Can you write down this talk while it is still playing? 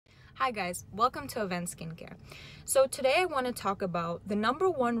Hi guys, welcome to Ovante Skin Care. So today I want to talk about the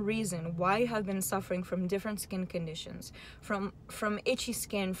number one reason why you have been suffering from different skin conditions, from itchy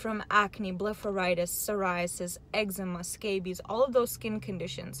skin, from acne, blepharitis, psoriasis, eczema, scabies, all of those skin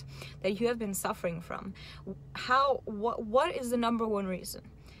conditions that you have been suffering from. What is the number one reason?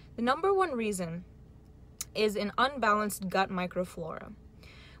 The number one reason is an unbalanced gut microflora,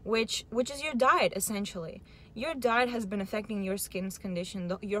 which is your diet essentially. Your diet has been affecting your skin's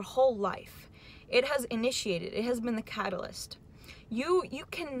condition your whole life. It has initiated, it has been the catalyst. You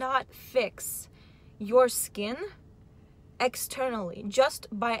cannot fix your skin externally, just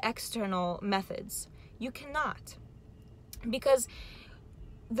by external methods. You cannot. Because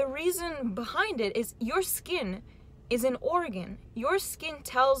the reason behind it is your skin is an organ. Your skin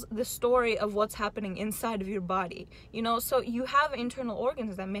tells the story of what's happening inside of your body. So you have internal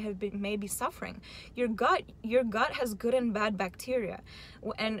organs that may be suffering. Your gut has good and bad bacteria,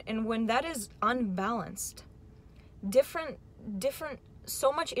 and when that is unbalanced,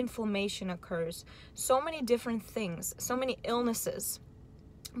 so much inflammation occurs, so many different things, so many illnesses.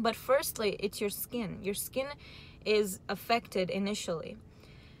 But firstly, it's your skin. Your skin is affected initially.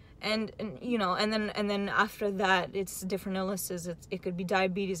 And then after that, it's different illnesses. It could be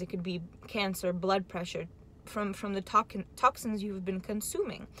diabetes, it could be cancer, blood pressure, from the toxins you've been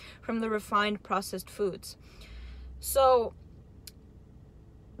consuming, from the refined processed foods. So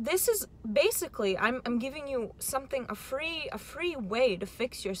this is basically, I'm giving you a free way to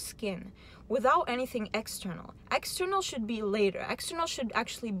fix your skin without anything external. External should be later. External should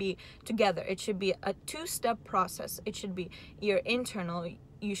actually be together. It should be a two-step process. It should be your internal.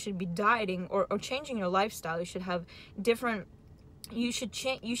 You should be dieting or changing your lifestyle. You should have different, you should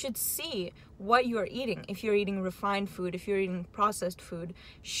see what you're eating. If you're eating refined food, if you're eating processed food,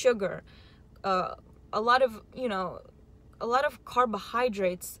 sugar, a lot of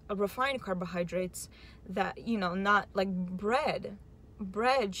carbohydrates, refined carbohydrates that, not like bread,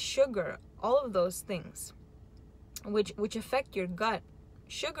 sugar, all of those things, which affect your gut,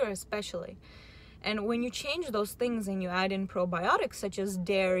 sugar especially. And when you change those things and you add in probiotics such as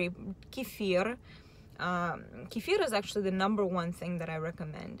dairy, kefir, kefir is actually the number one thing that I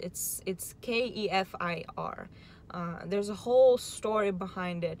recommend. It's Kefir. There's a whole story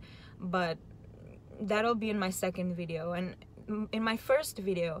behind it, but that'll be in my second video. And in my first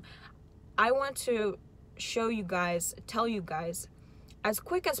video, I want to tell you guys, as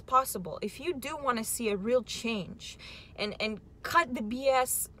quick as possible, if you do want to see a real change and cut the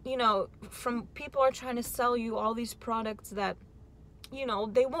BS, from people are trying to sell you all these products that,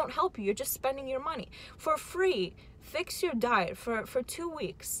 they won't help you. You're just spending your money. For free, fix your diet for 2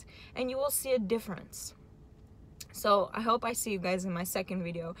 weeks and you will see a difference. So I hope I see you guys in my second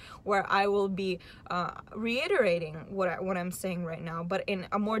video, where I will be reiterating what I'm saying right now, but in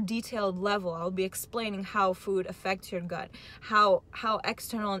a more detailed level. I'll be explaining how food affects your gut, how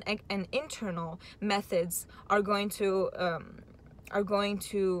external and internal methods are going to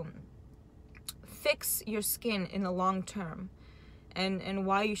fix your skin in the long term, and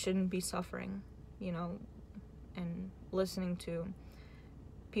why you shouldn't be suffering, and listening to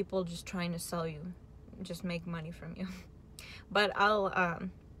people just trying to sell you, just make money from you. But I'll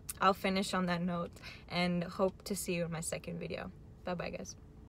finish on that note and hope to see you in my second video. Bye bye guys.